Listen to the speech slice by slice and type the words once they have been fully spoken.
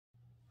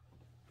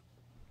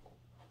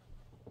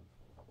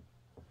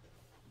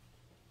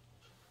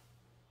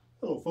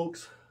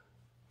folks,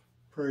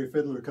 Prairie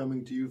Fiddler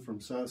coming to you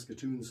from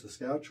Saskatoon,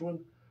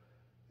 Saskatchewan,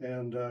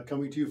 and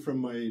coming to you from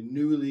my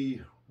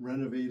newly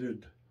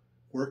renovated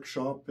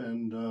workshop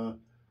and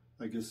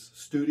I guess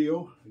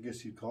studio, I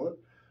guess you'd call it,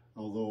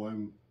 although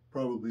I'm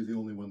probably the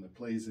only one that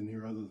plays in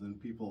here other than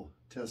people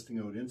testing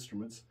out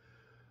instruments.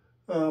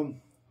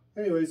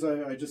 Anyways,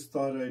 I just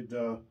thought I'd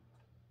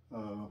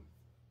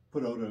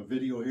put out a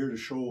video here to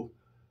show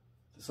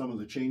some of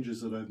the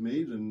changes that I've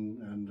made,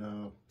 and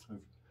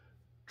I've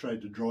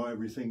tried to draw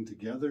everything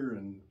together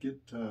and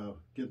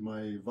get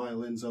my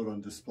violins out on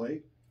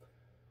display.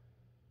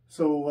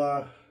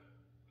 So,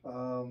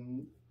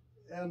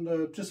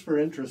 just for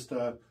interest,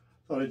 thought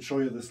I'd show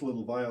you this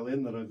little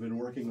violin that I've been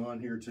working on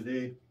here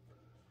today.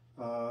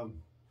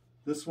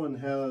 This one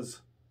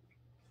has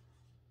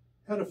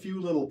had a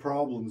few little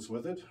problems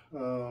with it.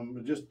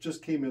 It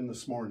just came in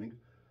this morning.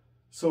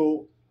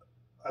 So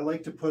I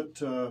like to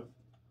put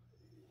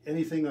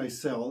anything I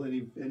sell,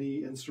 any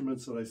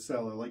instruments that I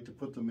sell, I like to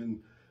put them in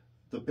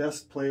the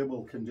best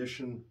playable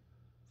condition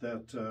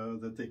that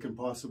that they can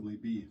possibly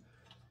be.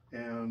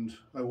 And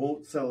I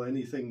won't sell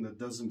anything that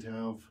doesn't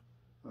have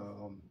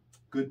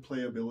good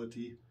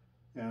playability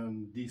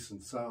and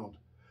decent sound.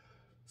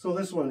 So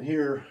this one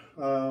here,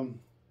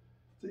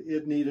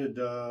 it needed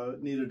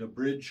a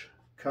bridge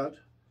cut,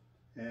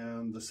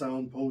 and the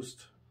sound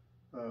post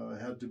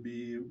had to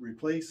be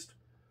replaced,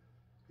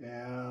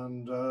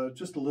 and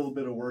just a little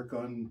bit of work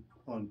on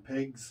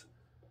pegs,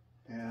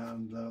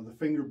 and the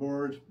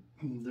fingerboard.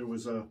 There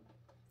was a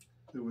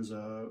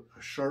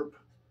sharp,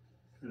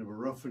 kind of a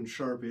rough and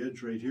sharp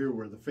edge right here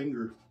where the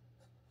finger,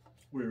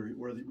 where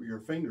your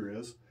finger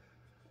is.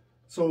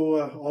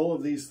 So all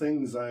of these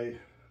things I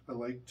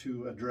like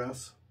to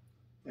address,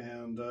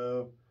 and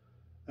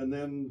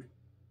then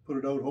put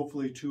it out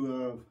hopefully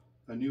to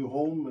a new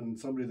home and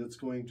somebody that's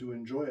going to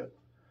enjoy it.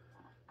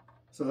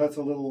 So that's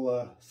a little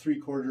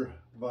 3/4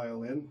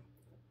 violin,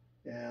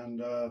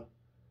 and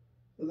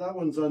that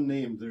one's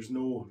unnamed. There's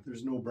no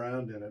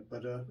brand in it,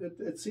 but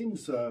it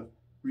seems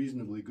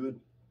reasonably good.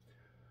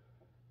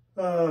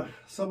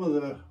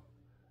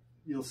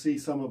 You'll see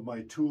some of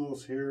my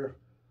tools here.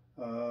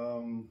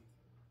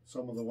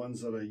 Some of the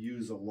ones that I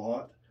use a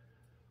lot.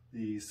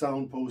 The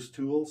sound post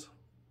tools,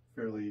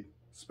 fairly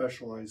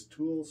specialized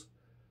tools.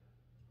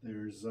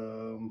 There's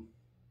the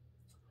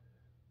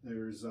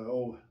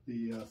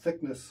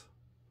thickness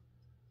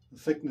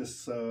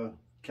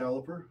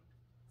caliper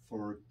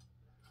for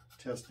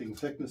testing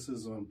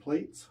thicknesses on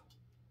plates,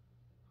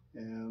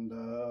 and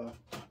I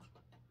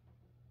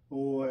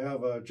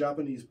have a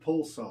Japanese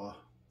pull saw,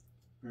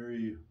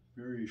 very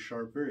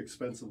sharp, very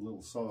expensive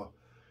little saw,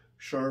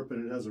 sharp,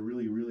 and it has a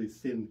really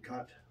thin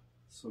cut,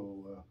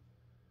 so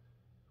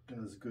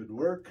does good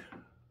work.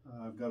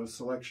 I've got a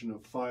selection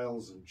of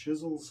files and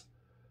chisels,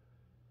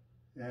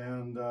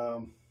 and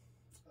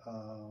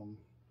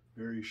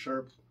very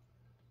sharp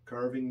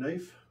carving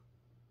knife.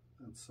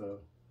 That's a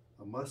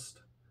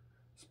must,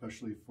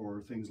 especially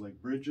for things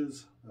like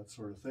bridges, that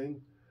sort of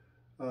thing.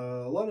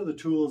 A lot of the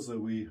tools that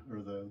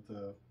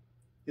the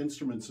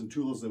instruments and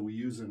tools that we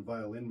use in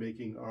violin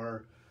making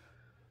are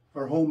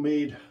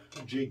homemade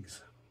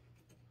jigs.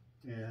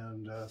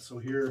 And so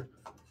here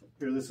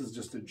this is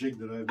just a jig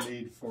that I've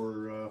made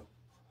for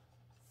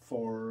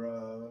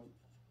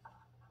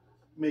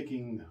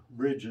making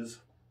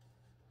bridges,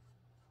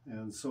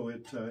 and so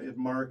it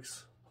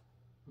marks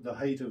the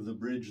height of the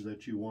bridge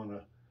that you want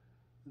to,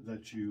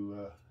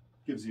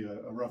 gives you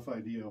a rough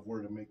idea of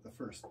where to make the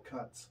first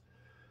cuts.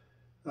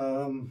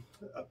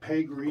 A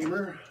peg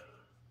reamer.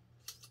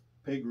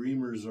 Peg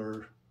reamers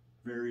are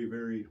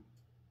very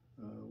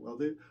well,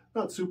 they're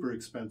not super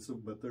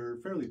expensive, but they're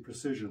fairly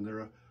precision.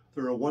 They're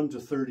a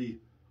 1:30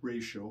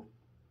 ratio,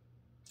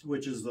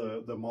 which is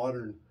the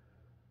modern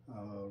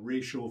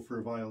ratio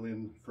for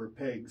violin for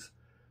pegs.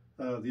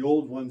 The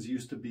old ones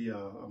used to be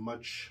a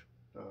much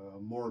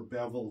more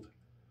beveled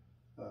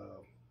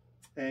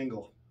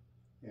angle,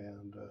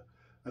 and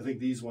I think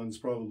these ones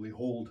probably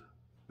hold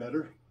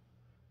better.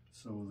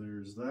 So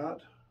there's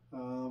that.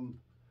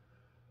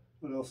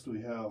 What else do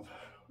we have?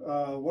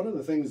 One of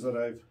the things that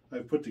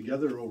I've put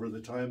together over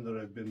the time that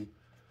I've been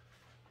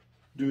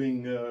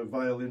doing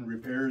violin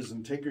repairs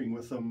and tinkering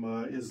with them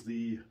is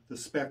the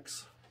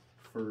specs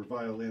for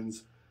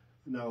violins.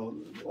 Now,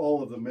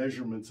 all of the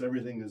measurements,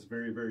 everything is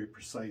very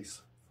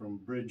precise, from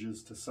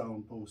bridges to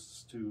sound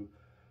posts to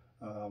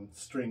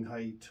string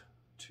height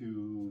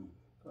to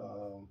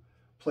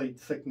plate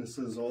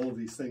thicknesses, all of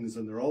these things,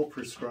 and they're all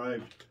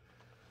prescribed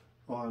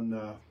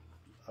on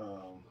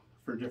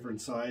for different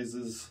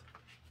sizes.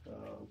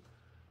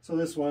 So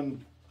this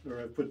one, where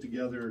I've put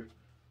together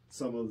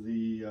some of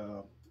the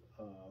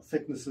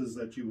thicknesses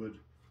that you would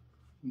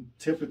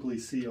typically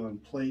see on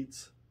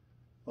plates,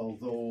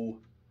 although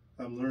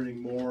I'm learning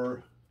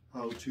more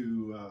how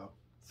to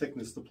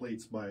thickness the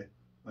plates by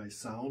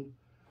sound.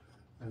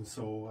 And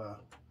so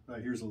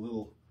here's a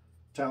little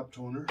tap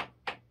toner,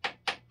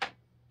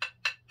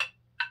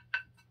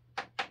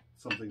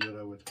 something that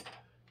I would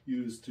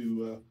use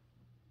to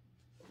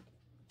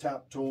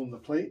tap tone the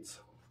plates.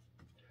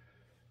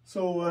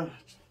 So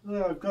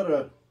I've got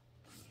a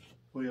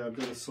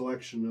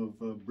selection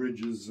of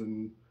bridges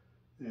and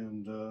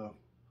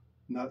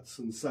nuts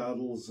and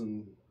saddles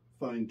and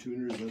fine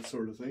tuners, that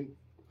sort of thing.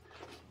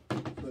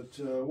 But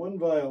one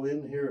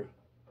violin here,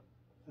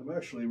 I'm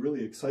actually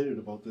really excited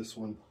about this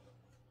one.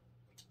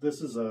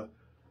 This is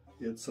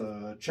it's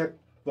a Czech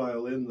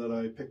violin that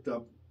I picked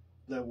up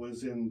that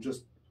was in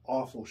just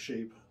awful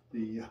shape.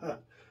 The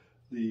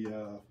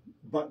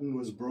button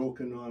was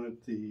broken on it.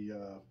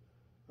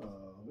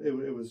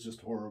 It was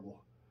just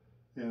horrible.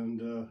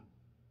 And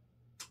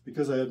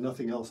because I had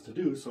nothing else to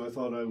do, so I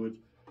thought I would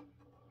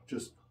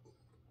just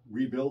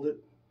rebuild it.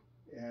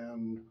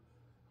 And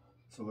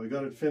so I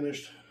got it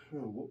finished.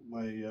 Oh,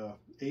 my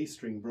A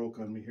string broke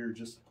on me here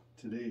just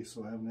today,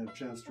 so I haven't had a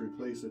chance to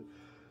replace it.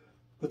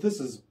 But this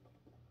is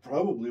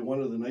probably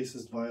one of the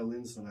nicest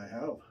violins that I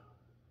have,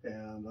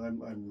 and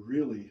I'm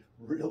really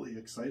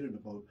excited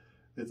about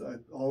it.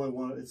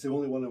 It's the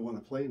only one I want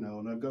to play now,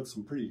 and I've got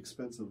some pretty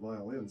expensive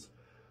violins.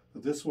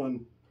 But this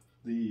one,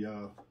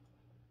 the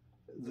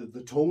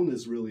tone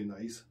is really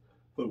nice.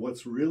 But what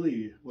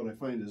I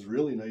find is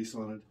really nice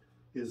on it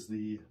is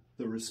the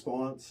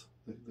response,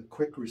 the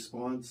quick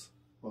response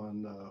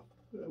on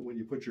when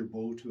you put your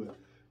bow to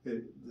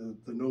it.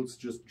 The notes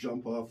just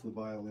jump off the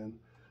violin.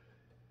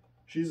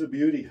 She's a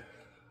beauty.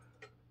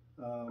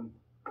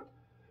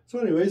 So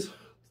anyways,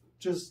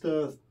 just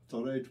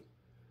thought I'd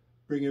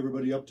bring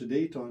everybody up to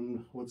date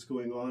on what's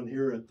going on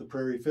here at the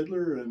Prairie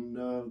Fiddler, and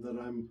that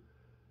I'm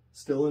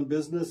still in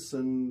business,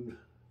 and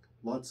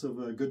lots of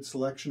a good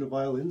selection of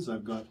violins.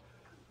 I've got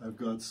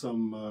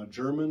some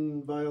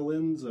German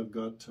violins, I've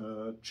got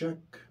Czech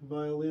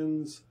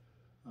violins,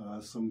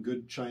 some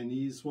good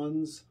Chinese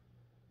ones,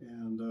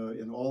 and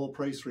in all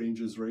price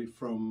ranges, right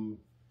from,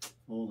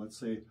 well, let's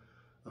say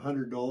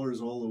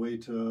 $100 all the way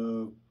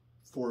to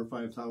 $4,000 or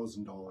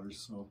 $5,000.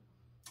 So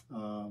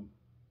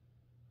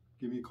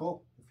give me a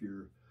call if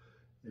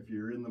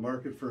you're in the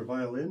market for a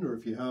violin, or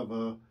if you have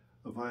a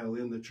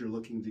violin that you're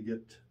looking to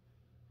get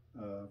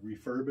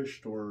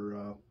refurbished,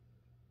 or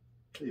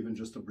even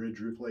just a bridge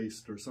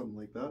replaced or something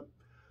like that.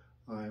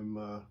 I'm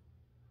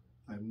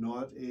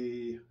not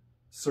a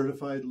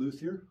certified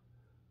luthier,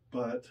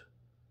 but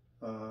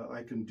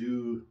I can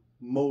do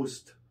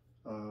most,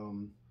 I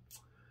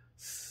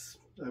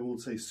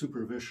won't say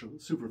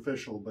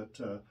superficial, but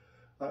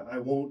I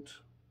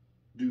won't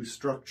do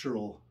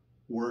structural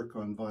work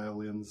on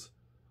violins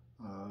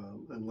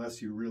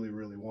unless you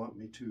really want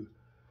me to.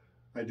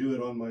 I do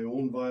it on my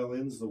own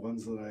violins, the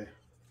ones that I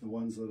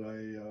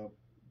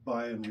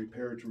buy and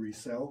repair to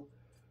resell.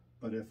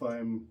 But if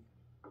I'm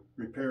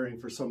repairing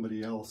for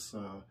somebody else,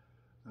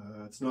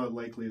 it's not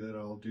likely that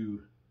I'll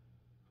do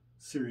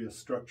serious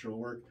structural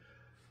work.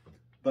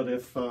 But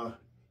if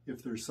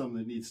there's some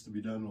that needs to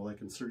be done, well, I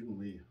can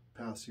certainly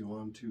pass you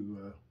on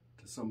to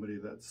somebody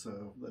that's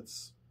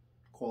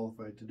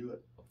qualified to do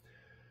it.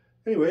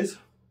 Anyways,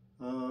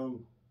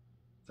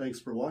 thanks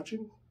for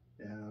watching,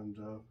 and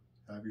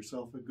have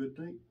yourself a good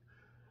night.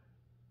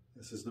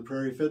 This is the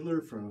Prairie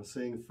Fiddler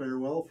saying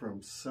farewell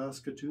from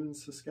Saskatoon,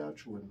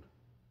 Saskatchewan.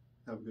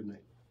 Have a good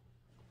night.